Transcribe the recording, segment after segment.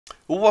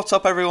What's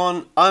up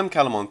everyone, I'm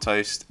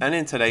CallumOnToast, and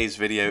in today's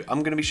video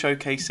I'm going to be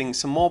showcasing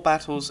some more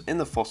battles in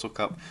the Fossil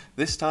Cup.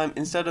 This time,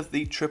 instead of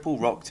the triple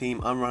rock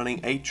team, I'm running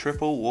a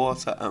triple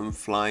water and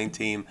flying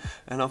team,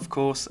 and of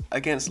course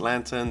against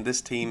Lanturn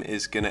this team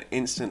is going to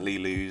instantly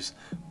lose.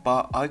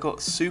 But I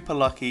got super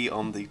lucky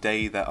on the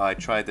day that I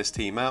tried this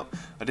team out.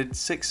 I did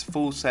 6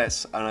 full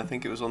sets, and I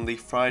think it was on the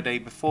Friday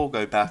before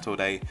Go Battle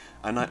Day,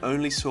 and I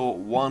only saw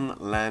one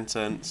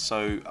Lanturn.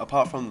 So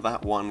apart from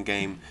that one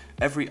game,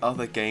 every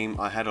other game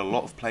I had a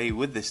lot of play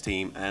with this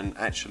team, and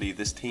actually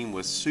this team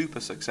was super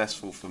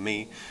successful for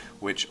me,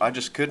 which I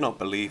just could not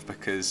believe,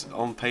 because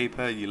on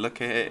paper you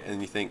look at it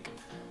and you think,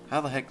 how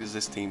the heck does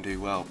this team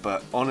do well?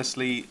 But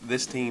honestly,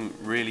 this team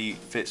really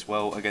fits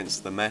well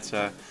against the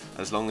meta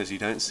as long as you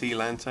don't see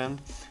Lanturn.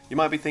 You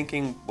might be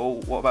thinking, well,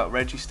 what about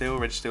Regi still?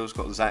 Regi still's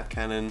got Zap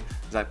Cannon.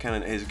 Zap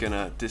Cannon is going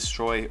to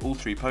destroy all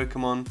 3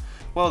 Pokemon.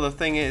 Well, the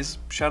thing is,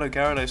 Shadow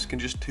Gyarados can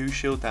just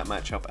 2-shield that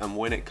matchup and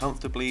win it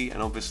comfortably, and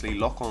obviously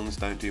lock-ons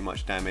don't do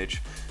much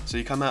damage. So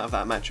you come out of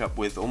that matchup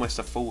with almost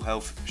a full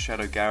health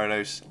Shadow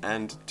Gyarados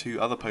and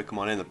 2 other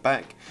Pokemon in the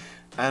back.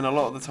 And a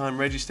lot of the time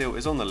Regi still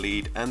is on the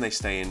lead and they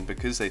stay in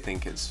because they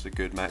think it's a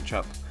good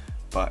matchup,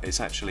 but it's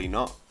actually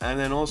not. And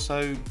then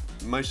also,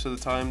 most of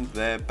the time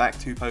their back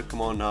 2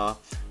 Pokemon are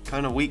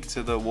kind of weak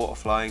to the water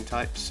flying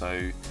type,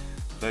 so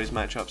those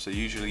matchups are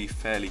usually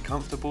fairly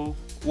comfortable.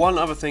 One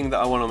other thing that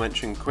I want to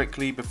mention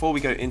quickly before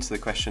we go into the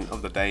question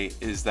of the day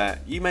is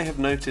that you may have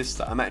noticed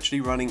that I'm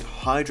actually running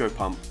Hydro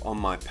Pump on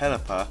my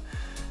Pelipper.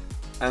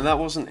 And that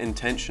wasn't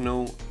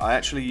intentional. I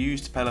actually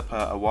used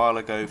Pelipper a while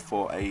ago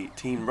for a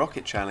Team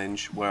Rocket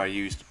challenge where I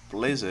used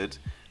Blizzard,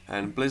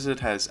 and Blizzard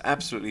has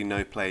absolutely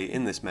no play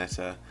in this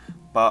meta,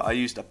 but I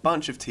used a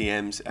bunch of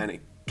TMs and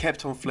it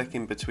kept on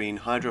flicking between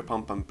Hydro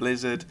Pump and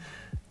Blizzard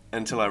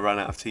until I ran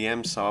out of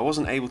TMs, so I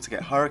wasn't able to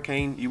get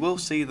Hurricane. You will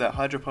see that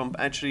Hydro Pump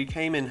actually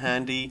came in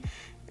handy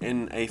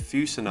in a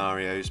few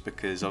scenarios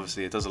because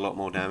obviously it does a lot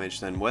more damage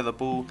than Weather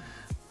Ball.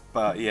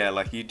 But yeah,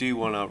 like, you do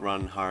want to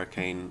run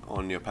Hurricane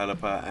on your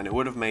Pelipper, and it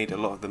would have made a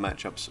lot of the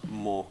matchups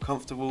more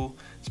comfortable,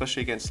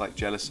 especially against like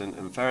Jellicent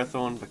and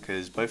Ferrothorn,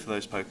 because both of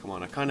those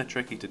Pokemon are kind of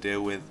tricky to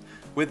deal with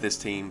this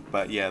team.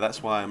 But yeah,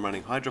 that's why I'm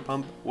running Hydro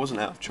Pump. Wasn't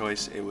out of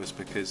choice, it was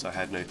because I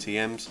had no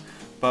TMs.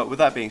 But with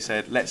that being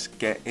said, let's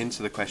get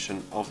into the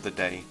question of the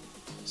day.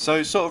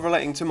 So, sort of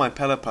relating to my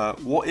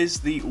Pelipper, what is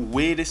the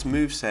weirdest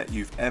moveset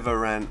you've ever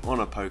ran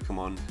on a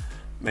Pokemon?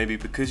 Maybe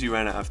because you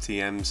ran out of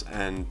TMs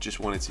and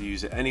just wanted to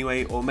use it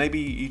anyway, or maybe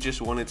you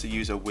just wanted to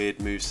use a weird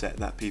moveset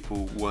that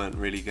people weren't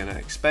really going to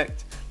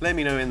expect. Let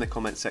me know in the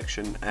comment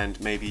section and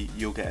maybe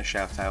you'll get a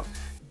shout out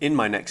in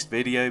my next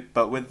video.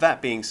 But with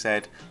that being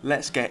said,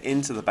 let's get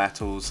into the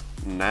battles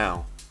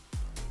now.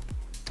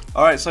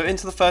 Alright, so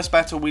into the first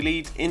battle we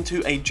lead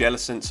into a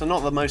Jellicent, so not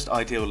the most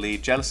ideal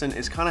lead. Jellicent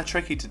is kind of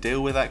tricky to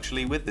deal with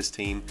actually with this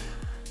team.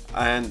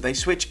 And they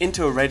switch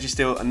into a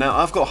Registeel, and now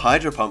I've got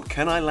Hydro Pump.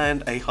 Can I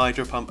land a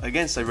Hydro Pump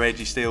against a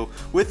Registeel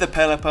with the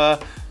Pelipper?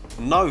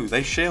 No,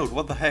 they shield.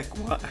 What the heck?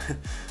 What?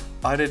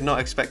 I did not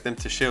expect them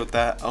to shield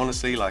that.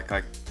 Honestly, like,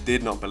 I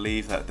did not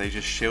believe that they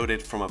just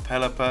shielded from a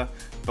Pelipper.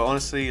 But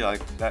honestly, like,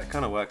 that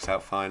kind of works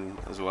out fine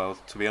as well,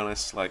 to be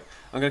honest. Like,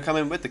 I'm going to come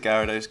in with the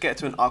Gyarados, get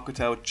to an Aqua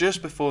Tail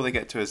just before they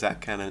get to a Zap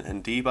Cannon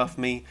and debuff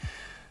me.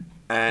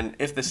 And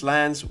if this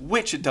lands,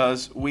 which it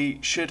does, we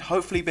should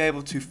hopefully be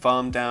able to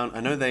farm down. I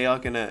know they are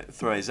going to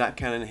throw a Zap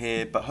Cannon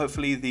here, but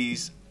hopefully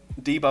these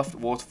debuffed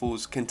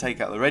Waterfalls can take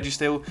out the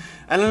Registeel.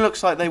 And it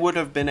looks like they would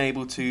have been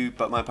able to,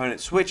 but my opponent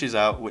switches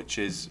out, which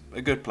is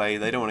a good play.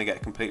 They don't want to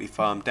get completely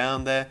farmed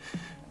down there.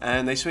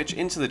 And they switch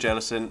into the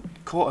Jellicent,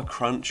 caught a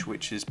Crunch,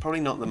 which is probably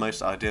not the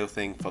most ideal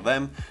thing for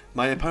them.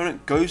 My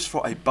opponent goes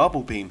for a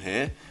Bubble Beam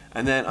here,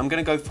 and then I'm going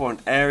to go for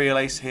an Aerial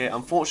Ace here.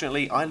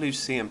 Unfortunately, I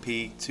lose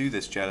CMP to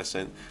this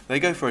Jellicent.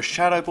 They go for a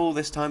Shadow Ball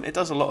this time. It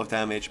does a lot of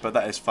damage, but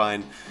that is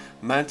fine.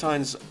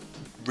 Mantine's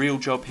real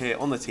job here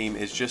on the team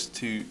is just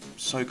to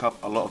soak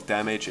up a lot of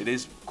damage. It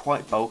is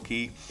quite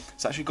bulky.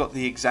 It's actually got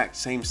the exact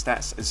same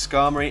stats as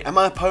Skarmory, and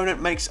my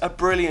opponent makes a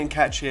brilliant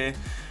catch here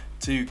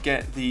to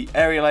get the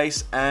Aerial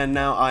Ace, and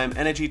now I am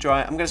Energy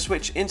Dry. I'm going to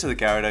switch into the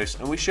Gyarados,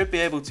 and we should be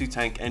able to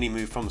tank any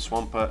move from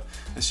Swampert,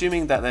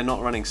 assuming that they're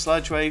not running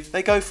Sludge Wave.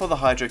 They go for the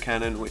Hydro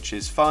Cannon, which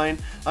is fine.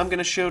 I'm going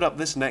to shield up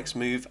this next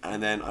move,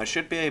 and then I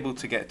should be able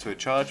to get to a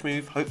charge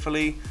move,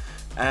 hopefully,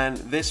 and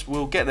this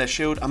will get their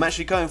shield. I'm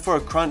actually going for a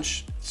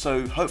Crunch,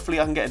 so hopefully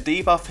I can get a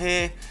debuff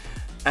here.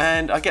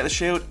 And I get the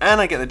shield and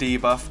I get the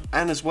debuff,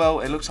 and as well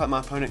it looks like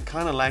my opponent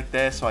kind of lagged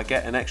there, so I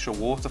get an extra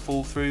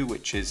Waterfall through,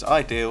 which is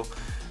ideal.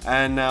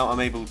 And now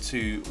I'm able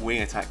to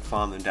Wing Attack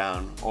farm them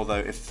down, although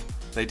if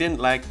they didn't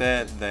lag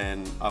there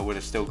then I would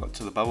have still got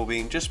to the Bubble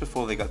Beam just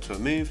before they got to a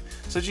move.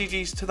 So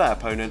GG's to that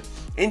opponent.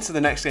 Into the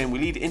next game we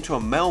lead into a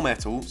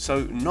Melmetal,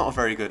 so not a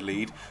very good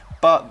lead,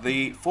 but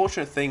the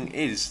fortunate thing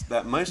is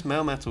that most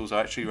Melmetals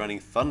are actually running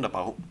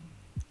Thunderbolt,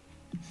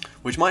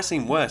 which might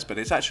seem worse, but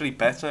it's actually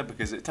better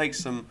because it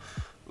takes them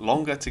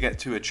longer to get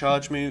to a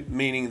charge move,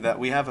 meaning that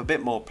we have a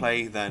bit more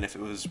play than if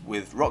it was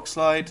with Rock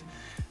Slide.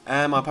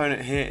 And my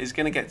opponent here is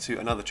going to get to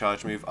another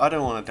charge move. I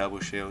don't want a double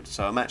shield,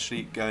 so I'm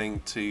actually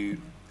going to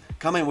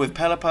come in with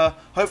Pelipper.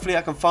 Hopefully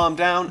I can farm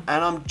down,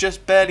 and I'm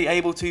just barely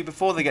able to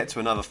before they get to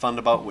another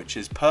Thunderbolt, which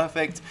is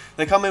perfect.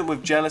 They come in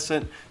with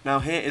Jellicent. Now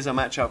here is a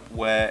matchup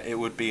where it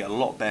would be a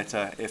lot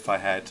better if I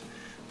had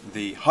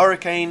the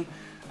Hurricane.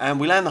 And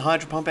we land the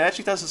Hydro Pump. It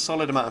actually does a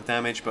solid amount of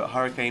damage, but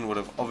Hurricane would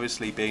have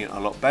obviously been a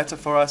lot better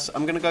for us.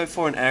 I'm going to go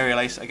for an Aerial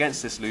Ace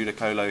against this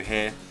Ludicolo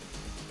here.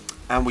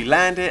 And we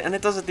land it, and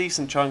it does a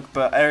decent chunk,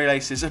 but Aerial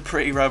Ace is a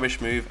pretty rubbish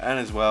move, and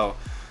as well,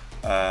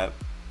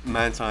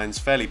 Mantine's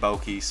fairly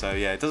bulky, so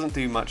yeah, it doesn't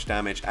do much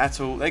damage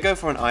at all. They go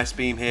for an Ice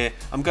Beam here.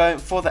 I'm going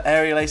for the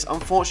Aerial Ace.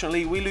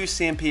 Unfortunately, we lose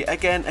CMP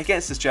again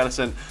against this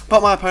Jellicent,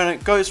 but my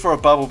opponent goes for a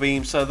Bubble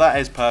Beam, so that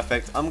is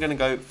perfect. I'm going to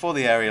go for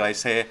the Aerial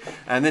Ace here,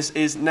 and this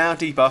is now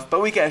debuffed,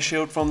 but we get a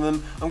shield from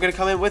them. I'm going to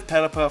come in with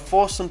Pelipper,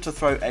 force them to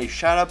throw a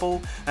Shadow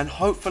Ball, and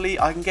hopefully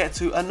I can get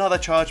to another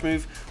charge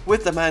move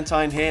with the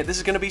Mantine here. This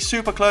is going to be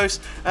super close,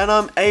 and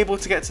I'm able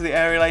to get to the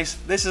Aerial Ace.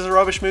 This is a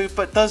rubbish move,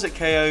 but does it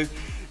KO?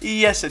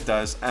 Yes, it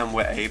does, and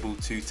we're able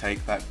to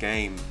take that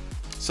game.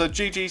 So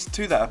GG's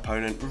to that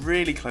opponent,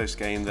 really close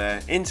game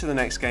there. Into the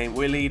next game,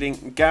 we're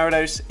leading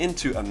Gyarados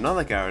into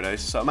another Gyarados.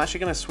 So I'm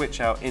actually going to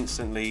switch out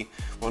instantly.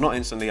 Well, not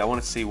instantly, I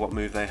wanted to see what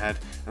move they had.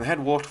 And they had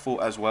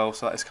Waterfall as well,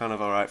 so that is kind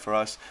of alright for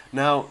us.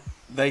 Now,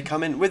 they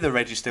come in with the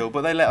Regi still,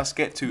 but they let us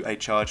get to a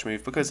charge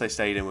move because they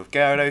stayed in with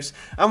Gyarados,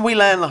 and we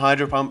land the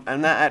Hydro Pump,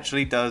 and that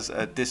actually does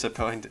a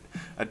disappointing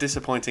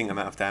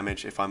amount of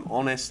damage, if I'm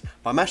honest.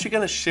 But I'm actually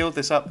going to shield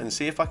this up and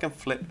see if I can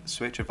flip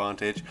Switch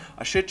Advantage.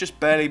 I should just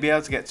barely be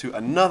able to get to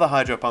another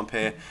Hydro Pump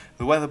here.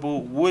 The Weather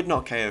Ball would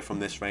not KO from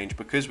this range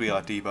because we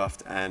are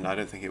debuffed, and I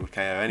don't think it would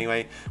KO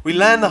anyway. We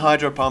land the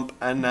Hydro Pump,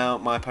 and now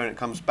my opponent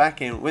comes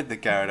back in with the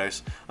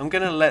Gyarados. I'm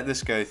going to let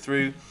this go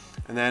through,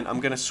 and then I'm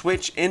going to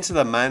switch into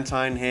the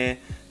Mantine here,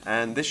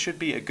 and this should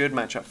be a good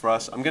matchup for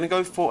us. I'm going to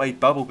go for a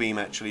Bubble Beam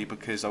actually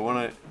because I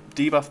want to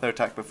debuff their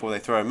attack before they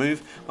throw a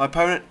move. My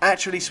opponent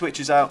actually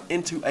switches out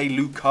into a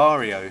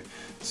Lucario,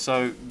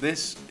 so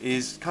this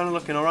is kind of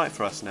looking alright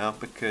for us now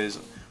because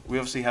we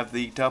obviously have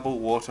the double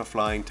water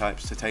flying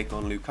types to take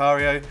on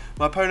Lucario.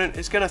 My opponent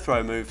is going to throw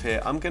a move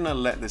here. I'm going to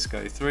let this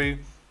go through.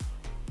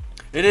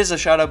 It is a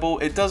Shadow Ball.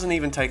 It doesn't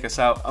even take us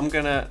out. I'm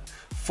going to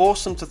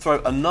force them to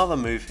throw another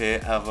move here,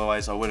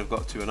 otherwise I would have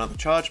got to another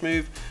charge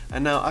move.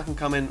 And now I can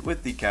come in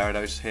with the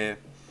Gyarados here,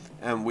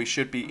 and we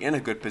should be in a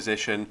good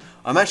position.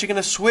 I'm actually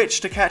going to switch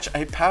to catch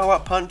a Power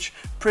Up Punch.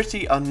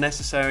 Pretty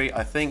unnecessary,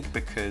 I think,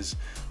 because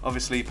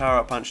obviously Power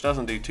Up Punch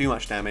doesn't do too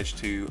much damage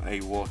to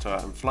a Water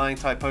and Flying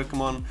type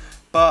Pokemon.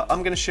 But I'm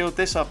going to shield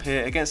this up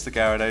here against the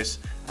Gyarados,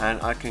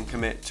 and I can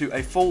commit to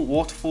a full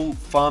Waterfall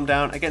farm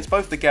down against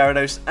both the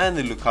Gyarados and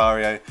the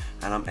Lucario,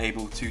 and I'm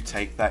able to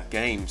take that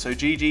game. So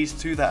GG's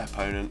to that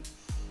opponent.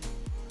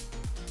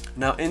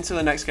 Now into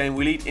the next game,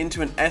 we lead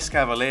into an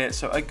Escavalier,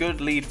 so a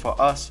good lead for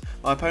us.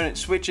 My opponent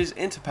switches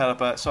into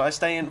Pelipper, so I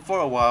stay in for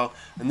a while,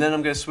 and then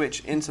I'm going to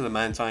switch into the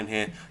Mantine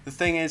here. The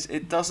thing is,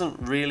 it doesn't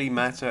really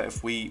matter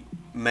if we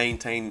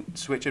maintain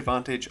switch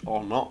advantage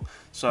or not,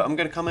 so I'm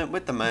going to come in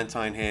with the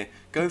Mantine here,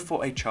 go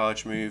for a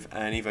charge move,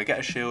 and either get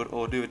a shield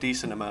or do a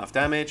decent amount of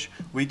damage.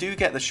 We do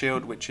get the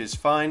shield, which is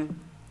fine.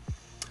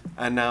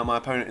 And now my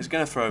opponent is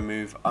going to throw a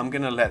move. I'm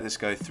going to let this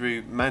go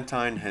through.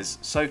 Mantine has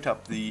soaked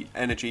up the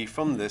energy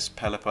from this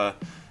Pelipper,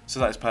 so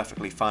that is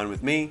perfectly fine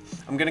with me.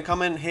 I'm going to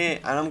come in here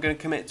and I'm going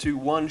to commit to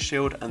one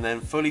shield and then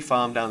fully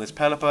farm down this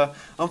Pelipper.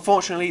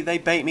 Unfortunately, they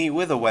bait me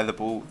with a Weather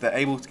Ball. They're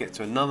able to get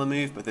to another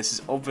move, but this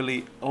is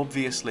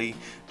obviously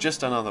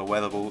just another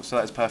Weather Ball, so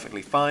that's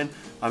perfectly fine.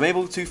 I'm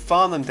able to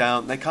farm them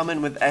down. They come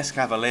in with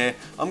Escavalier.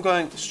 I'm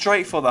going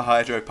straight for the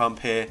Hydro Pump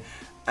here,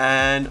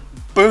 and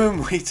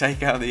boom, we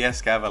take out the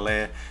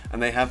Escavalier,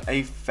 and they have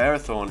a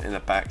Ferrothorn in the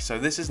back. So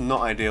this is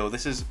not ideal.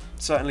 This is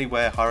certainly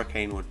where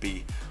Hurricane would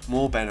be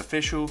more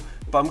beneficial,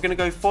 but I'm going to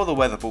go for the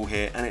Weather Ball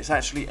here, and it's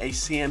actually a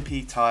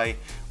CMP tie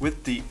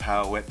with the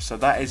Power Whip, so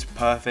that is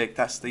perfect.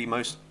 That's the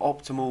most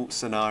optimal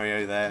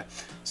scenario there,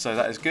 so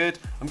that is good.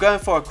 I'm going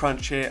for a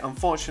Crunch here.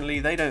 Unfortunately,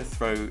 they don't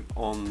throw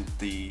on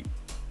the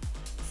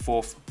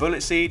 4th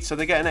Bullet Seed, so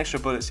they get an extra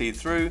Bullet Seed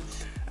through.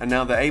 And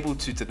now they're able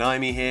to deny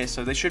me here,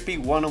 so they should be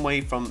one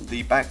away from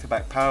the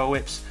back-to-back Power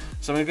Whips.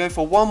 So I'm going to go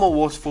for one more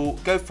Waterfall,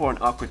 go for an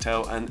Aqua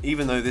Tail, and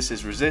even though this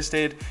is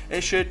resisted,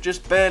 it should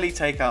just barely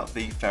take out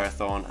the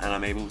Ferrothorn, and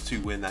I'm able to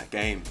win that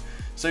game.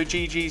 So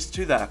GG's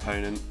to that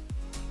opponent.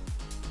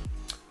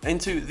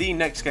 Into the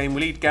next game, we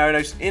lead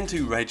Gyarados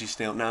into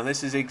Registeel. Now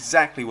this is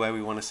exactly where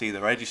we want to see the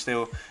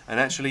Registeel, and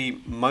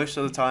actually most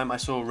of the time I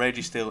saw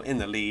Registeel in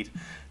the lead,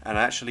 and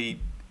I actually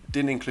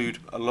didn't include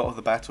a lot of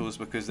the battles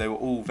because they were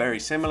all very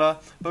similar,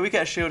 but we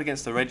get a shield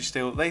against the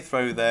Registeel, they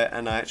throw there,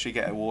 and I actually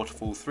get a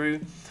Waterfall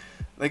through.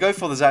 They go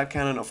for the Zap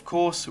Cannon, of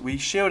course, we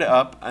shield it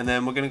up, and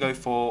then we're going to go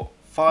for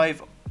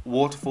 5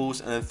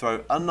 Waterfalls and then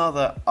throw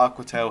another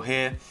Aqua Tail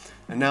here,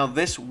 and now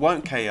this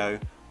won't KO,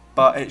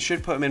 but it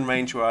should put them in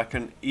range where I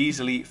can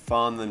easily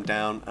farm them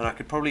down, and I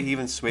could probably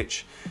even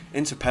switch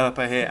into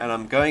Pelipper here, and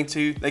I'm going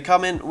to. They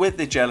come in with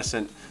the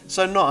Jellicent,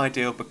 so not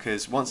ideal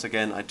because once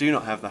again I do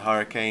not have the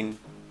Hurricane.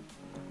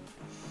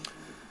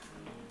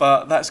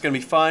 but that's going to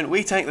be fine.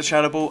 We tank the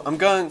Shadow Ball. I'm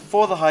going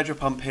for the Hydro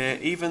Pump here.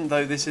 Even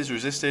though this is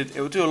resisted,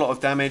 it will do a lot of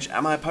damage,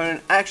 and my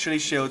opponent actually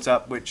shields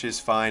up, which is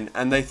fine,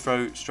 and they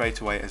throw straight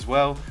away as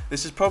well.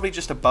 This is probably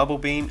just a Bubble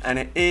Beam, and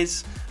it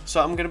is,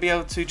 so I'm going to be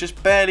able to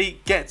just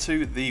barely get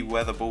to the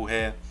Weather Ball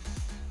here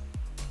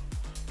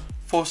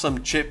for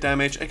some chip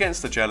damage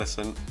against the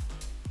Jellicent.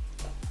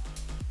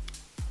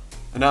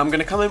 And now I'm going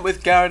to come in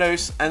with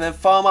Gyarados and then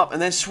farm up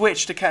and then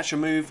switch to catch a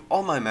move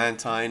on my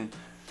Mantine.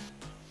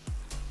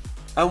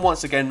 And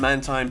once again,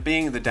 Mantine,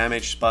 being the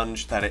damage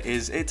sponge that it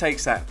is, it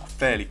takes that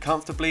fairly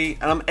comfortably,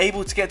 and I'm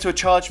able to get to a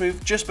charge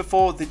move just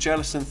before the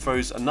Jellicent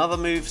throws another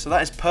move, so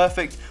that is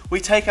perfect.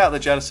 We take out the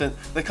Jellicent,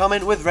 they come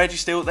in with Regi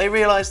Steel, they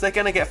realise they're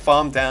going to get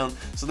farmed down,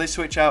 so they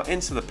switch out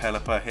into the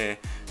Pelipper here,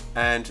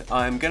 and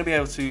I'm going to be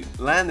able to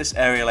land this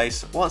Aerial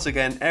Ace. Once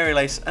again, Aerial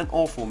Ace, an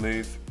awful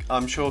move.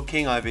 I'm sure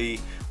King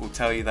IV will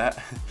tell you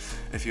that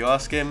if you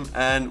ask him,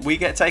 and we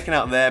get taken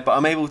out there, but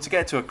I'm able to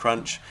get to a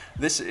crunch.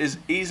 This is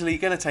easily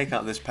going to take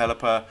out this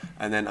Pelipper,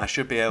 and then I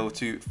should be able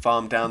to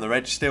farm down the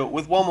Regi Steel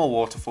with one more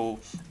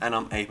Waterfall, and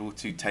I'm able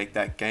to take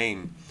that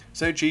game.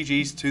 So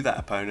GG's to that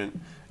opponent.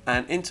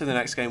 And into the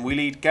next game, we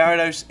lead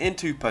Gyarados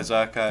into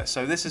Berserker,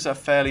 so this is a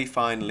fairly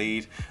fine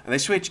lead. And they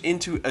switch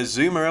into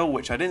Azumarill,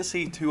 which I didn't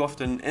see too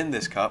often in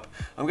this cup.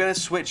 I'm going to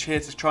switch here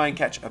to try and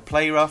catch a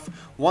Play Rough.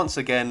 Once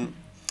again,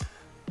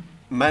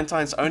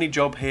 Mantine's only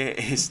job here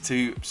is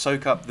to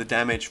soak up the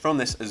damage from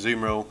this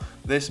Azumarill.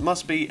 This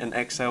must be an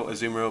XL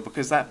Azumarill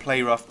because that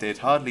Play Rough did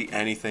hardly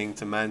anything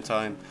to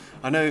Mantine.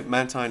 I know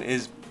Mantine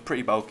is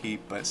pretty bulky,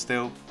 but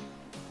still.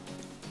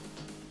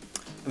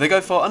 They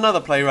go for another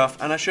Play Rough,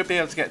 and I should be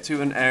able to get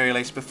to an Aerial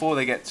Ace before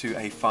they get to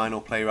a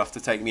final Play Rough to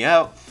take me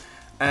out.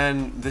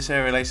 And this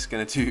Aerial Ace is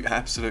going to do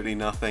absolutely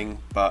nothing,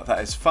 but that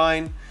is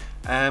fine.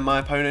 And my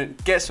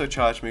opponent gets to a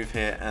charge move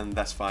here, and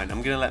that's fine.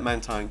 I'm going to let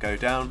Mantine go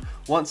down.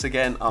 Once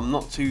again, I'm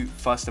not too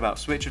fussed about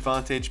switch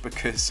advantage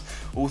because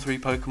all three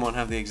Pokemon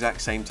have the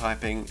exact same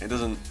typing. It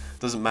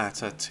doesn't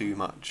matter too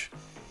much.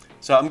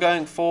 So I'm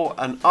going for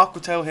an Aqua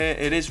Tail here.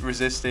 It is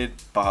resisted,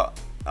 but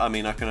I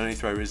mean, I can only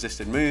throw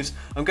resisted moves.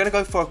 I'm going to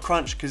go for a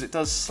Crunch because it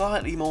does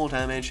slightly more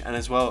damage, and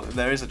as well,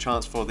 there is a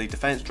chance for the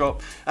defense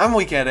drop, and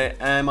we get it,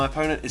 and my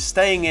opponent is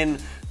staying in,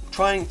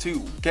 trying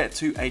to get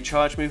to a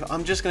charge move.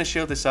 I'm just going to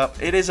shield this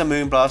up. It is a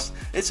Moonblast.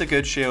 It's a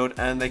good shield,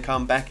 and they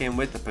come back in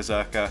with the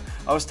Berserker.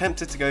 I was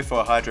tempted to go for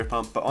a Hydro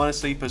Pump, but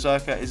honestly,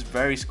 Berserker is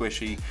very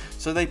squishy,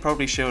 so they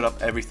probably shield up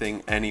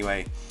everything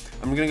anyway.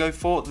 I'm going to go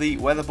for the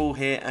Weather Ball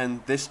here,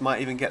 and this might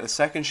even get the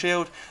second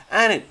shield,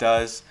 and it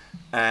does.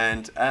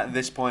 And at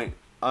this point,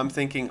 I'm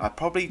thinking I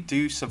probably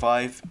do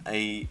survive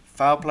a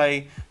foul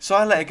play, so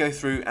I let it go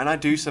through, and I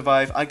do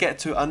survive. I get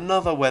to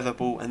another Weather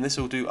Ball, and this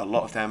will do a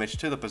lot of damage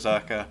to the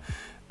Berserker.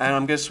 And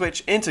I'm going to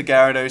switch into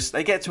Gyarados.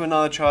 They get to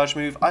another charge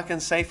move. I can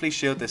safely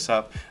shield this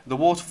up. The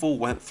Waterfall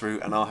went through,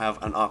 and I'll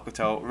have an Aqua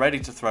Tail ready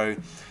to throw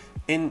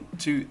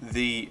into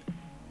the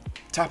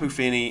Tapu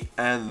Fini,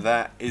 and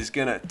that is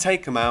going to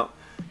take him out.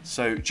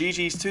 So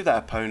GG's to that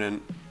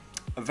opponent.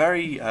 A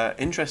very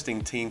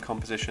interesting team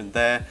composition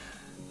there.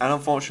 And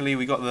unfortunately,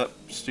 we got the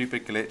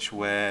stupid glitch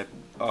where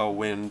our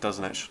win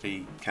doesn't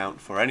actually count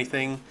for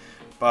anything.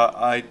 But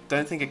I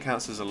don't think it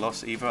counts as a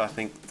loss either. I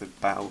think the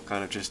battle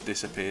kind of just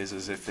disappears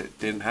as if it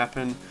didn't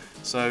happen.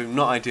 So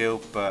not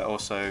ideal, but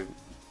also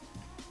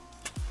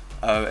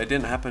it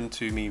didn't happen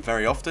to me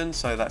very often.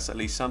 So that's at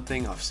least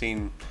something. I've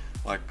seen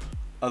like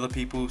other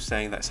people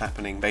saying that's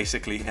happening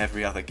basically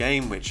every other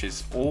game, which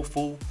is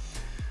awful.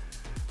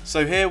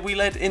 So here we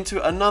led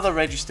into another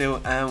Regi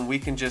Steel, and we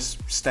can just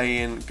stay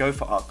in, go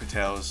for Aqua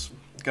Tails.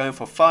 Going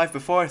for 5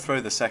 before I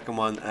throw the second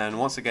one, and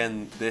once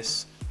again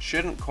this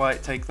shouldn't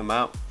quite take them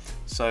out.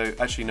 So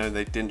actually no,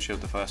 they didn't shield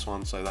the first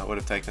one, so that would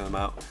have taken them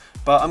out.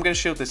 But I'm going to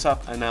shield this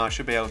up, and now I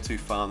should be able to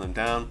farm them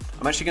down.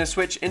 I'm actually going to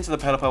switch into the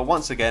Pelipper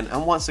once again,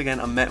 and once again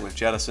I'm met with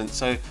Jellicent.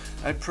 So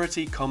a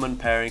pretty common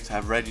pairing to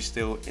have Regi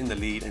Steel in the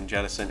lead and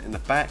Jellicent in the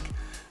back.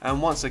 And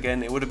once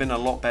again, it would have been a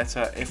lot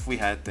better if we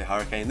had the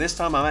Hurricane. This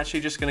time I'm actually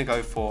just going to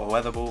go for a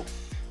Weather Ball.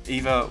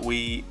 Either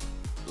we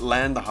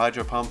land the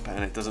Hydro Pump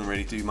and it doesn't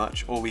really do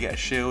much, or we get a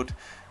shield.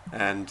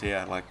 And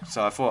yeah,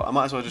 so I thought I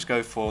might as well just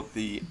go for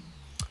the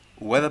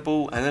Weather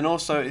Ball. And then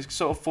also it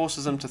sort of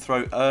forces them to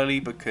throw early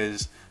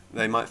because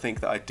they might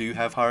think that I do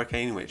have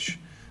Hurricane, which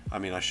I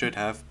mean I should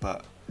have,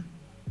 but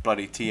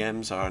bloody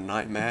TMs are a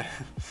nightmare.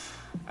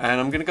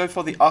 And I'm going to go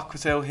for the Aqua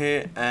Tail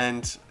here,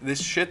 and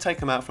this should take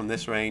them out from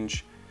this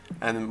range.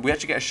 And we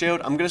actually get a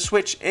shield. I'm going to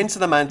switch into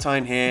the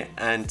Mantine here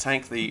and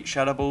tank the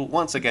Shadow Ball.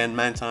 Once again,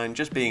 Mantine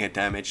just being a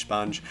damage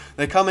sponge.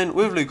 They come in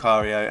with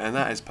Lucario, and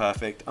that is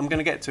perfect. I'm going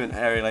to get to an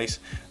Aerial Ace.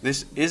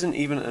 This isn't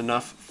even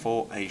enough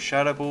for a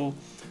Shadow Ball.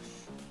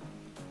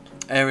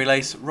 Aerial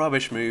Ace,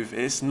 rubbish move.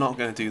 It's not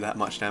going to do that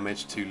much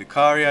damage to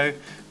Lucario,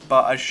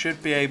 but I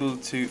should be able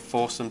to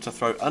force them to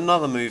throw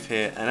another move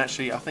here. And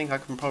actually, I think I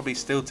can probably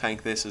still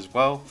tank this as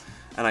well.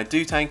 And I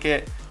do tank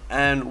it.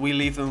 and we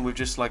leave them with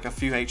just like a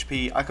few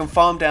HP. I can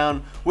farm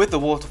down with the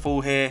waterfall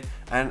here,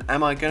 and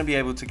am I going to be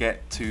able to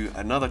get to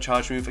another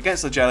charge move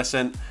against the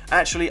Jellicent?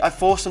 Actually, I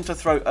forced them to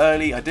throw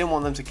early. I didn't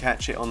want them to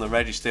catch it on the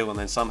Registeel and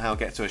then somehow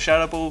get to a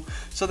Shadow Ball,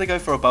 so they go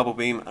for a Bubble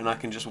Beam, and I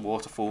can just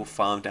waterfall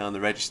farm down the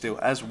Registeel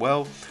as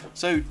well.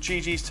 So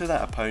GG's to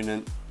that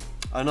opponent.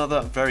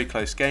 Another very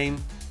close game.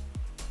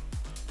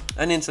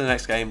 And into the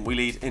next game, we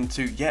lead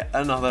into yet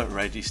another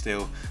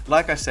Registeel.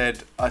 Like I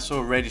said, I saw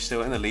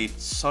Registeel in the lead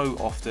so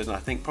often. I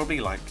think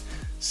probably like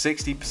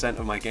 60%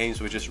 of my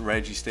games were just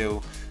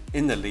Registeel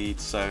in the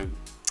lead. So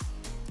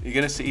you're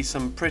going to see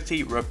some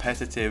pretty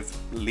repetitive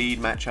lead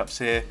matchups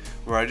here,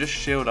 where I just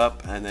shield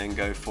up and then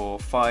go for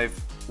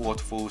 5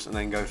 waterfalls and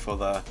then go for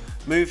the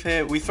move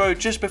here. We throw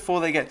just before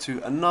they get to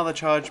another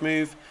charge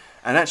move,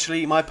 and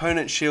actually my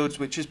opponent shields,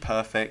 which is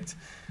perfect.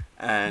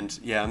 And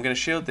yeah, I'm going to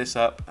shield this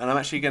up, and I'm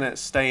actually going to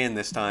stay in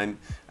this time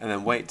and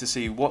then wait to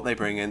see what they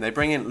bring in. They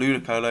bring in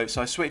Ludicolo,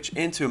 so I switch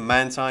into a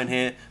Mantine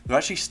here. They're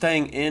actually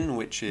staying in,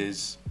 which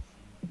is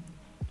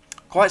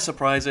quite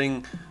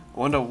surprising. I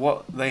wonder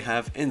what they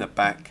have in the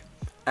back.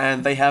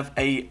 And they have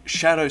a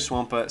Shadow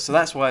Swampert, so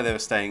that's why they were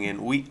staying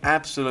in. We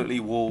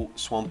absolutely wall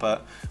Swampert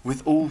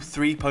with all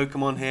 3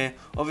 Pokemon here.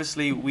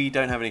 Obviously, we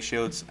don't have any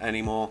shields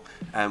anymore,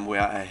 and we're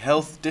at a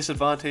health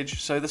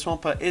disadvantage, so the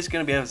Swampert is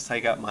going to be able to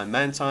take out my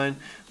Mantine,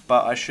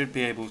 but I should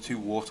be able to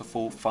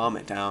waterfall, farm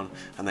it down,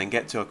 and then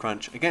get to a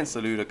crunch against the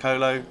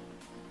Ludicolo.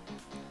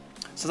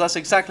 So that's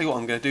exactly what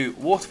I'm going to do.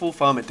 Waterfall,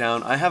 farm it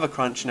down. I have a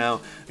crunch now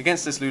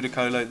against this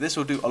Ludicolo. This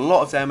will do a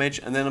lot of damage,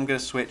 and then I'm going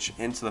to switch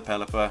into the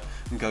Pelipper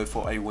and go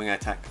for a wing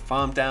attack,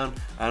 farm down,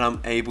 and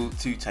I'm able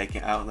to take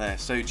it out there.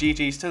 So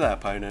GG's to that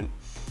opponent.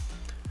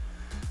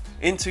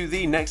 Into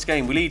the next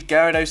game, we lead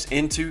Gyarados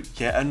into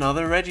yet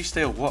another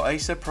Registeel. What a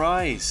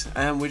surprise!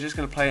 And we're just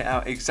going to play it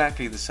out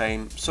exactly the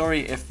same.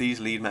 Sorry if these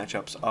lead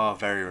matchups are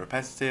very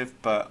repetitive,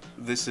 but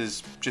this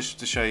is just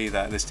to show you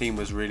that this team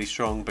was really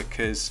strong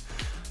because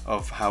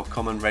of how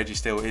common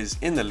Registeel is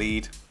in the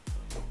lead.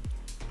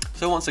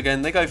 So once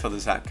again, they go for the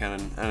Zap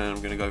Cannon, and then I'm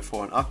going to go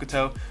for an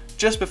Aquatel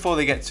just before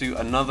they get to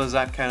another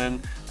Zap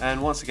Cannon,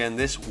 and once again,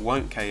 this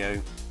won't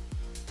KO.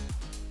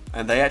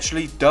 And they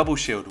actually double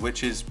shield,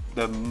 which is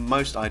the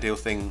most ideal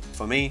thing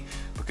for me,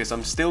 because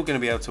I'm still going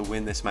to be able to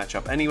win this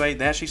matchup anyway.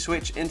 They actually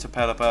switch into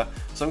Pelipper,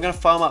 so I'm going to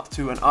farm up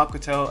to an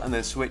Aquatel and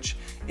then switch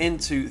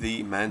into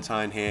the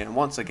Mantine here. And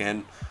once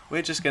again,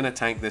 we're just going to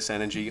tank this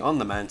energy on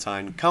the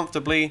Mantine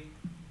comfortably.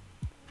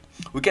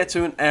 We get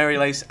to an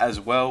Aerial Ace as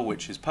well,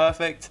 which is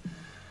perfect.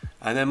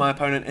 And then my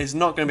opponent is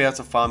not going to be able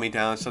to farm me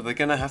down, so they're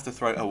going to have to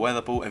throw a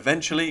Weather Ball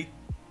eventually.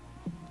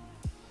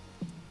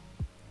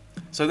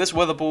 So this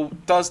Weather Ball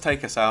does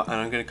take us out, and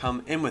I'm going to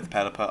come in with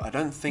Pelipper. I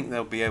don't think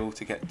they'll be able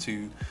to get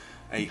to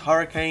a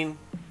Hurricane.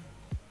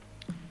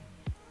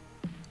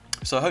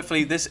 So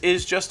hopefully this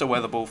is just a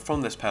Weather Ball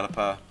from this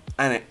Pelipper.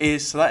 And it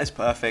is, so that is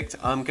perfect.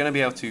 I'm going to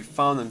be able to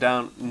farm them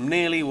down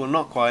nearly, well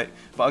not quite,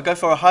 but I'll go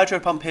for a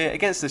Hydro Pump here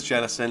against this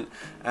Jellicent,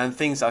 and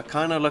things are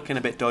kind of looking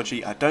a bit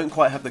dodgy. I don't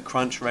quite have the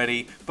crunch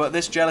ready, but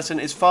this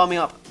Jellicent is farming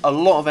up a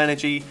lot of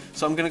energy,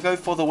 so I'm going to go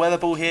for the Weather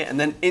Ball here and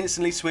then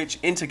instantly switch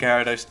into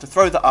Gyarados to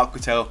throw the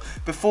Aquatel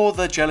before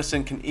the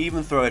Jellicent can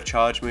even throw a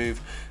charge move,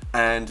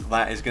 and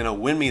that is going to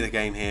win me the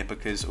game here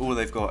because all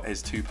they've got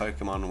is 2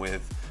 Pokemon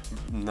with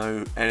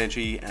no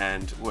energy,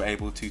 and we're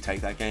able to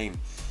take that game.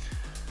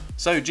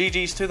 So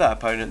GG's to that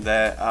opponent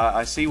there.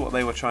 I see what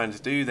they were trying to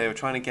do. They were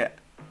trying to get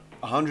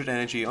 100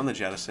 energy on the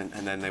Jellicent,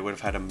 and then they would have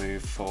had a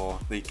move for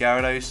the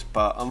Gyarados,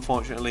 but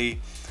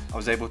unfortunately I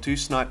was able to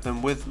snipe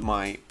them with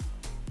my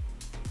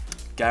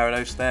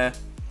Gyarados there.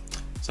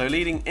 So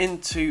leading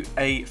into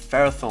a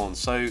Ferrothorn.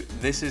 So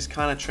this is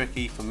kind of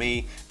tricky for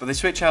me, but they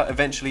switch out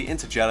eventually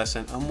into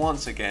Jellicent, and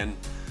once again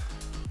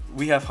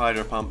we have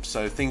Hydro Pump,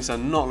 so things are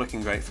not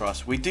looking great for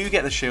us. We do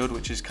get the shield,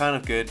 which is kind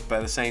of good, but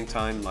at the same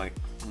time, like,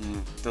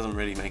 doesn't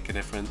really make a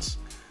difference.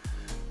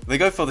 They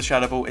go for the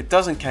Shadow Ball, it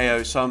doesn't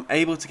KO, so I'm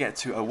able to get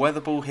to a Weather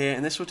Ball here,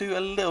 and this will do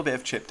a little bit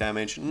of chip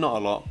damage, not a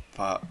lot,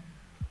 but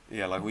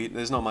yeah, like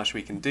there's not much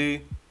we can do.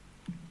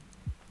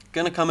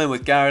 Gonna come in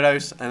with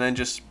Gyarados and then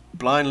just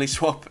blindly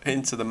swap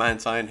into the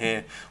Mantine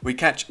here. We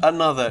catch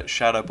another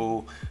Shadow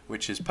Ball,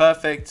 which is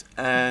perfect,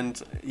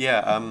 and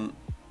yeah,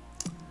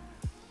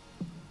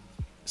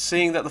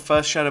 seeing that the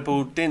first Shadow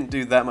Ball didn't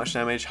do that much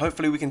damage,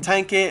 hopefully we can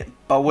tank it,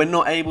 but we're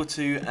not able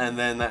to, and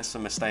then that's a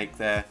mistake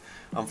there.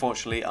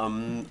 Unfortunately,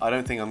 I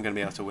don't think I'm going to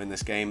be able to win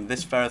this game.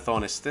 This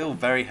Ferrothorn is still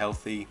very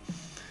healthy,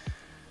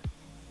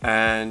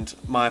 and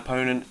my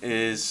opponent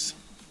is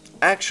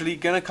actually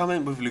going to come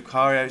in with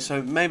Lucario,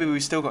 so maybe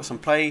we've still got some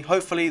play.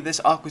 Hopefully this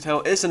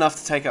Aquatel is enough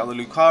to take out the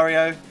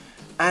Lucario,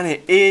 and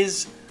it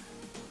is.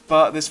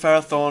 But this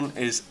Ferrothorn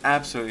is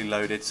absolutely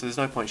loaded, so there's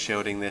no point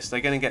shielding this.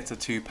 They're going to get to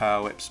 2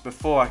 Power Whips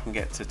before I can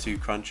get to 2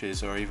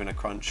 Crunches or even a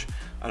Crunch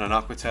and an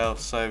Aquatel.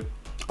 So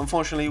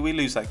unfortunately we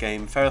lose that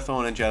game.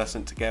 Ferrothorn and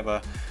Jellicent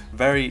together,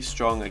 very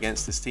strong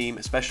against this team,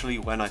 especially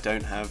when I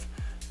don't have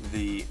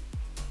the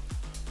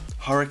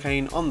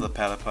Hurricane on the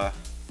Pelipper.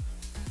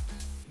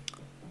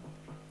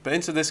 But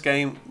into this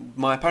game,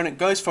 my opponent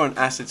goes for an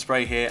acid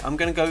spray here. I'm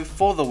going to go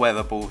for the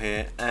weather ball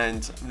here,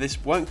 and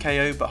this won't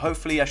KO, but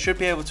hopefully I should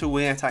be able to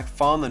wing attack,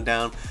 farm them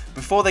down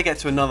before they get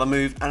to another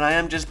move, and I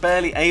am just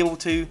barely able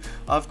to.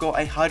 I've got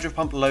a Hydro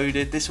Pump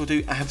loaded. This will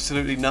do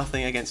absolutely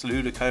nothing against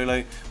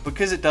Ludicolo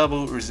because it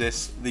double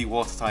resists the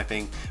water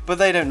typing, but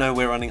they don't know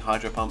we're running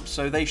Hydro Pump,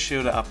 so they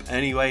shield it up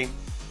anyway.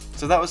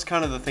 So that was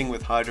kind of the thing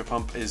with Hydro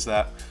Pump, is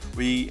that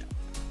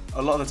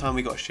a lot of the time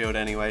we got shield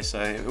anyway,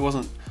 so it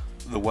wasn't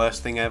the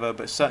worst thing ever,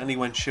 but certainly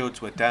when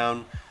shields were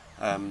down,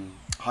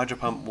 Hydro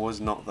Pump was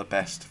not the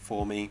best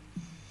for me.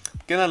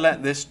 Gonna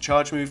let this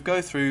charge move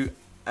go through,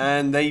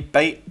 and they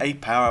bait a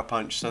power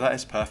punch, so that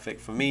is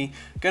perfect for me.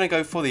 Gonna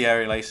go for the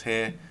aerial ace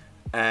here,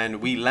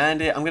 and we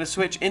land it. I'm gonna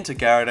switch into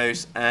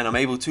Gyarados, and I'm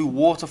able to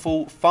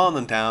waterfall farm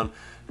them down,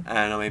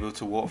 and I'm able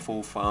to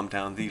waterfall farm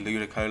down the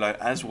Ludicolo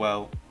as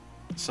well.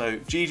 So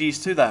GG's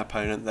to that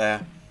opponent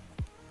there.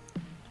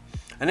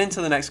 And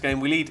into the next game,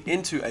 we lead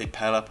into a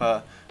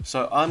Pelipper.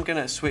 So I'm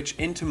going to switch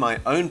into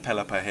my own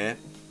Pelipper here.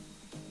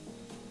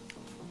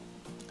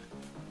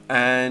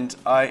 And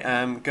I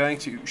am going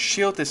to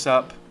shield this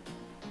up.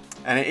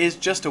 And it is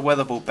just a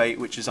Weather Ball bait,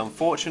 which is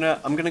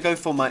unfortunate. I'm going to go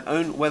for my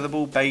own Weather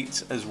Ball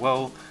bait as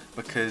well,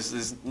 because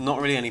there's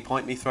not really any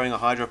point me throwing a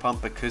Hydro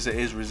Pump because it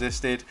is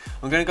resisted.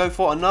 I'm going to go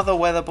for another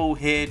Weather Ball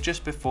here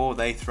just before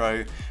they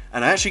throw,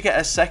 and I actually get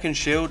a second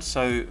shield,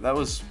 so that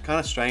was kind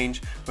of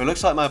strange, but it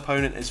looks like my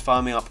opponent is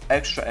farming up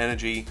extra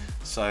energy,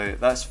 so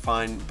that's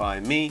fine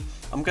by me.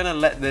 I'm going to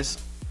let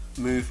this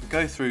move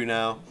go through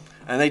now,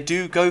 and they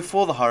do go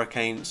for the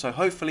Hurricane, so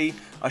hopefully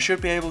I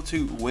should be able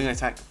to wing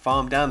attack,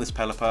 farm down this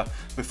Pelipper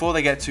before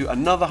they get to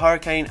another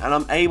Hurricane, and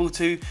I'm able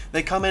to.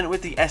 They come in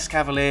with the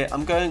Escavalier.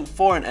 I'm going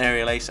for an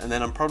aerial ace, and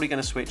then I'm probably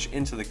going to switch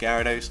into the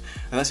Gyarados,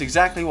 and that's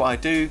exactly what I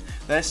do.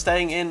 They're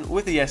staying in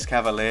with the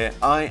Escavalier.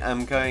 I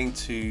am going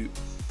to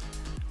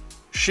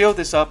shield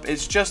this up.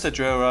 It's just a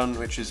drill run,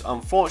 which is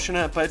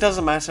unfortunate, but it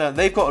doesn't matter.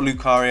 They've got a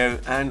Lucario,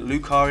 and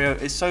Lucario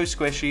is so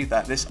squishy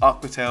that this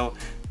Aquatail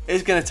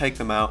is going to take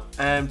them out,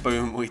 and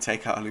boom, we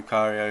take out a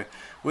Lucario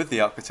with the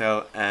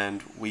Aquatail,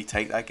 and we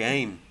take that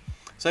game.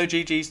 So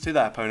GG's to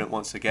that opponent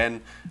once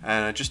again,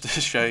 and just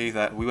to show you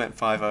that we went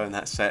 5-0 in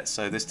that set,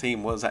 so this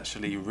team was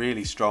actually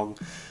really strong,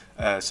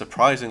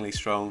 surprisingly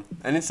strong.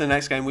 And into the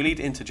next game, we lead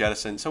into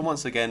Jellicent, so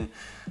once again,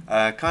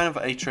 kind of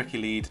a tricky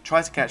lead.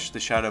 Try to catch the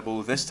Shadow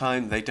Ball. This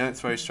time they don't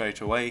throw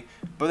straight away,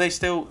 but they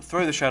still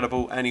throw the Shadow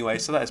Ball anyway,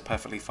 so that is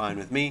perfectly fine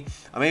with me.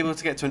 I'm able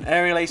to get to an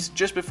aerial ace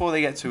just before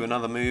they get to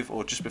another move,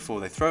 or just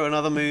before they throw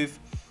another move.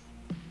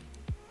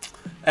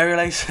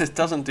 Aerial ace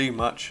doesn't do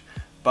much,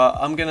 but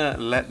I'm going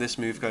to let this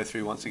move go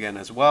through once again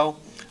as well.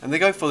 And they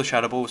go for the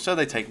Shadow Ball, so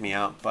they take me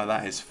out, but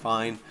that is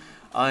fine.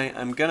 I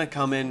am going to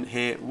come in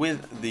here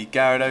with the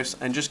Gyarados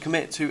and just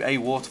commit to a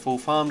Waterfall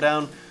farm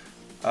down.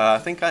 I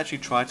think I actually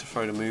tried to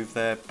throw the move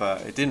there,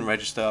 but it didn't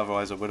register,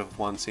 otherwise I would have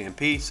won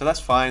CMP, so that's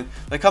fine.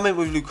 They come in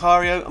with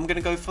Lucario. I'm going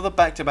to go for the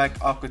back-to-back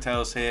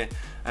Aquatails here,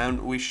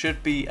 and we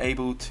should be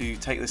able to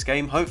take this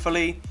game,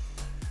 hopefully.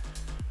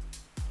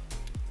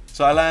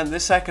 So I land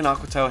this second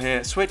Aquatail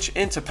here, switch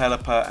into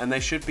Pelipper, and they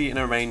should be in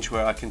a range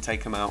where I can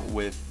take them out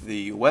with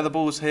the Weather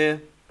Balls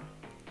here.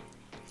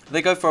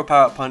 They go for a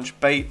Power Punch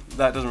bait,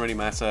 that doesn't really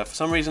matter. For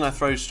some reason I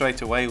throw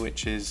straight away,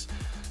 which is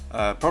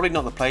probably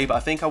not the play, but I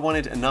think I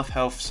wanted enough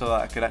health so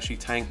that I could actually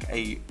tank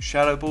a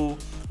Shadow Ball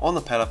on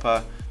the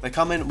Pelipper. They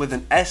come in with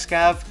an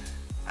Escav,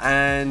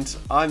 and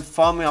I'm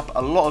farming up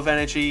a lot of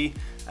energy,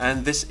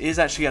 and this is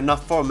actually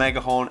enough for a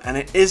Mega Horn, and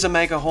it is a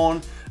Mega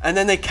Horn, and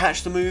then they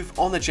catch the move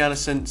on the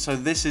Jellicent, so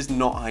this is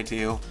not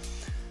ideal.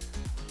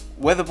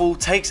 Weather Ball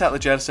takes out the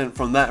Jellicent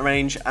from that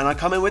range, and I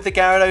come in with the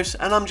Gyarados,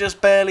 and I'm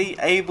just barely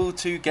able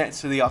to get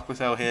to the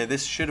Aquatail here.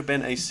 This should have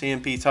been a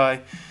CMP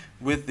tie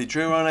with the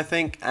Drill Run, I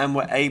think, and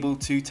we're able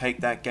to take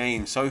that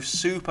game. So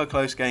super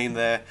close game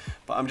there,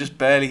 but I'm just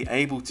barely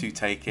able to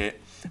take it.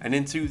 And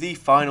into the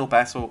final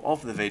battle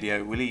of the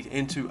video, we lead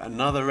into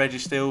another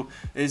Registeel.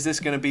 Is this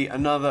going to be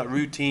another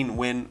routine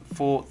win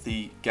for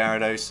the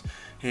Gyarados?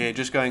 Here,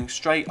 just going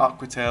straight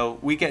Aquatail.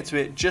 We get to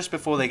it just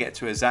before they get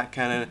to a Zap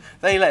Cannon.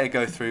 They let it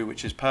go through,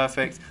 which is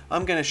perfect.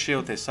 I'm going to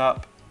shield this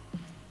up.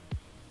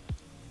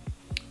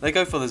 They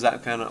go for the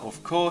Zap Cannon,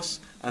 of course,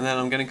 and then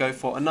I'm going to go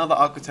for another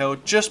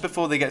Aquatail just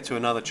before they get to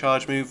another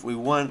charge move. We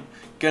weren't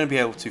going to be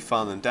able to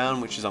farm them down,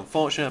 which is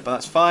unfortunate, but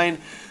that's fine.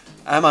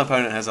 And my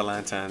opponent has a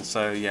Lanturn,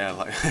 so yeah,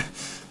 like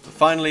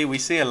finally we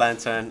see a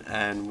Lanturn,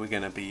 and we're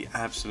going to be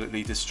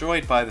absolutely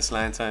destroyed by this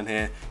Lanturn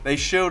here. They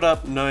shield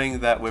up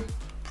knowing that we're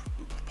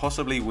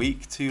possibly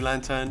weak to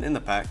Lanturn in the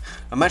pack.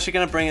 I'm actually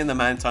going to bring in the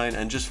Mantine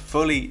and just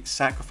fully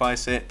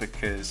sacrifice it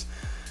because,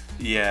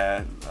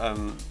 yeah,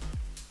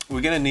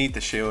 we're going to need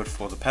the shield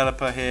for the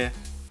Pelipper here.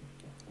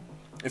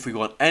 If we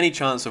want any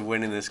chance of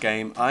winning this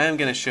game, I am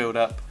going to shield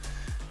up,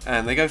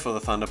 and they go for the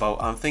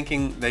Thunderbolt. I'm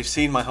thinking they've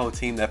seen my whole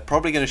team. They're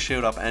probably going to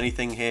shield up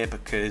anything here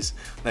because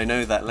they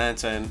know that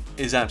Lanturn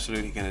is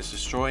absolutely going to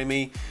destroy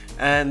me,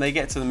 and they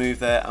get to the move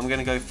there. I'm going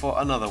to go for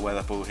another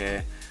Weather Ball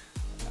here,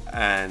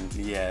 and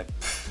yeah,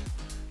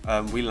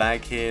 we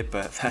lag here,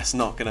 but that's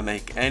not going to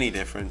make any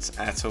difference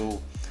at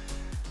all.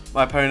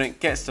 my opponent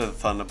gets to the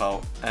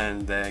Thunderbolt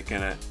and they're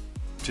gonna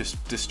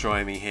just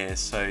destroy me here.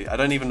 So I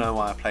don't even know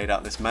why I played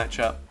out this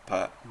matchup,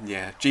 but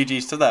yeah,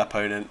 GG's to that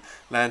opponent.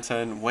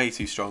 Lanturn way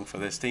too strong for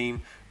this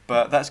team.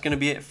 But that's going to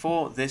be it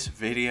for this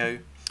video.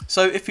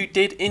 So if you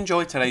did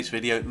enjoy today's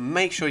video,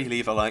 make sure you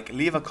leave a like,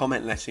 leave a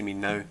comment letting me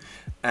know,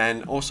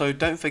 and also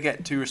don't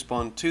forget to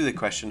respond to the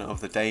question of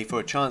the day for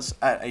a chance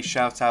at a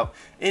shout out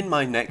in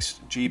my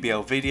next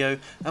GBL video.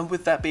 And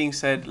with that being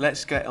said,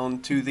 let's get on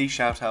to the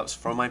shout outs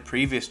from my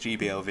previous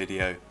GBL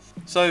video.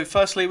 So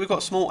firstly, we've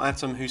got Small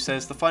Atom, who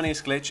says the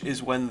funniest glitch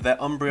is when their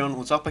Umbreon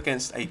was up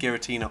against a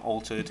Giratina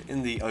Altered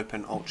in the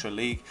Open Ultra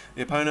League.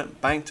 The opponent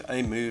banked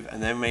a move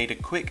and then made a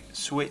quick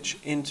switch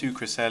into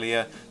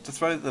Cresselia to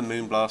throw the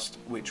Moonblast,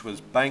 which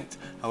was banked.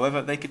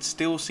 However, they could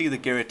still see the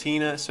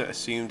Giratina, so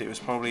assumed it was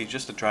probably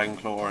just a Dragon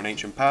Claw or an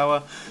Ancient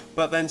Power.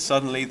 But then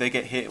suddenly they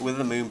get hit with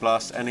the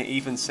Moonblast, and it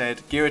even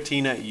said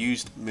Giratina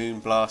used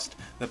Moonblast.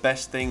 The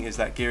best thing is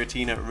that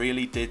Giratina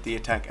really did the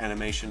attack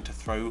animation to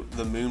throw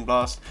the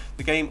Moonblast.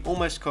 The game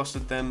almost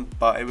costed them,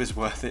 but it was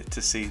worth it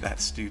to see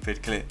that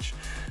stupid glitch.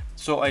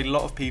 Saw a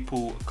lot of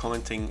people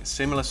commenting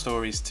similar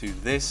stories to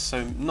this,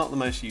 so not the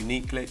most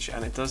unique glitch,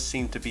 and it does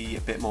seem to be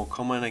a bit more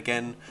common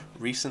again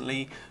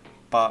recently,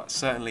 but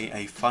certainly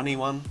a funny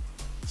one.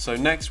 So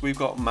next we've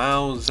got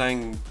Mao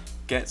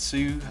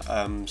Zangetsu,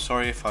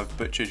 sorry if I've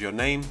butchered your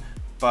name,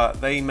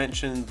 but they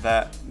mentioned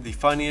that the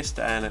funniest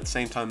and at the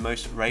same time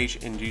most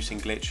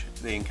rage-inducing glitch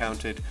they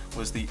encountered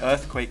was the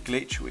Earthquake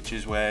glitch, which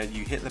is where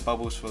you hit the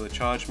bubbles for the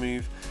charge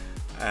move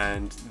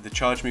and the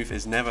charge move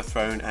is never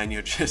thrown and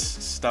you're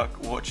just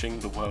stuck watching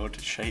the world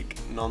shake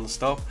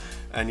non-stop.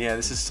 And yeah,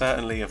 this is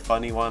certainly a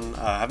funny one.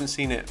 I haven't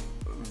seen it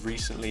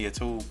recently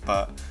at all,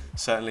 but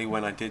certainly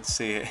when I did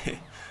see it,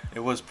 it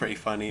was pretty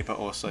funny, but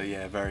also,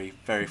 yeah, very,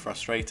 very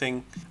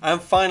frustrating.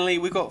 And finally,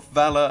 we've got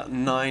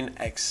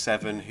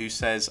Valor9x7, who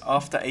says,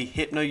 after a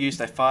Hypno used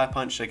a Fire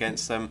Punch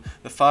against them,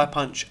 the Fire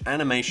Punch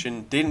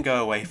animation didn't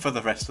go away for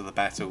the rest of the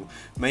battle,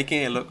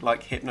 making it look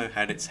like Hypno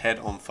had its head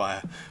on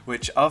fire,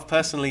 which I've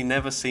personally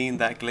never seen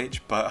that glitch,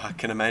 but I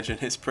can imagine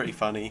it's pretty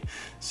funny.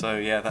 So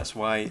yeah, that's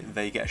why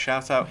they get a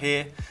shout out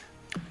here.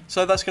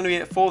 So that's going to be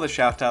it for the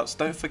shoutouts.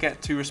 Don't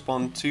forget to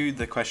respond to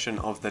the question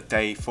of the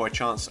day for a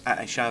chance at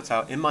a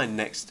shoutout in my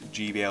next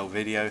GBL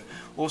video.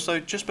 Also,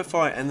 just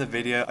before I end the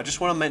video, I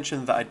just want to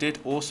mention that I did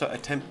also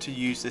attempt to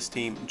use this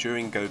team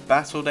during Go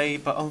Battle Day,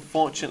 but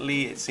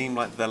unfortunately it seemed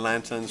like the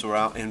Lanturns were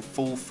out in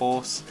full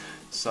force.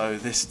 So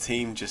this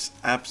team just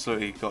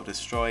absolutely got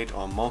destroyed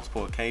on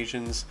multiple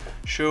occasions.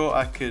 Sure,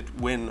 I could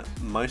win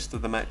most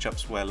of the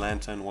matchups where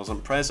Lanturn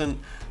wasn't present,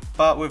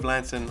 but with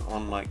Lanturn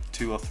on like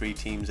 2 or 3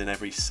 teams in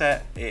every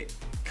set, it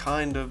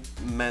kind of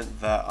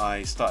meant that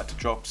I started to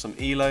drop some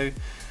elo.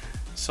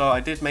 So I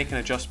did make an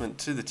adjustment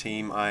to the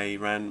team. I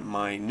ran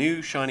my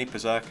new shiny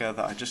Berserker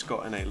that I just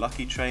got in a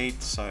lucky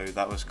trade, so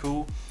that was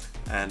cool.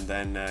 And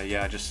then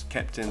yeah, I just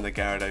kept in the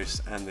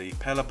Gyarados and the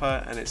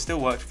Pelipper, and it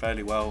still worked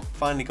fairly well.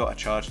 Finally got a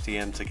charge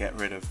TM to get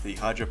rid of the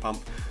Hydro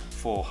Pump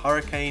for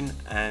Hurricane,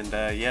 and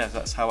yeah,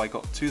 that's how I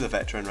got to the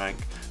veteran rank.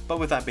 But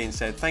with that being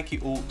said, thank you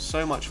all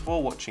so much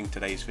for watching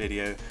today's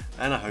video,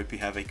 and I hope you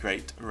have a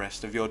great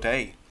rest of your day.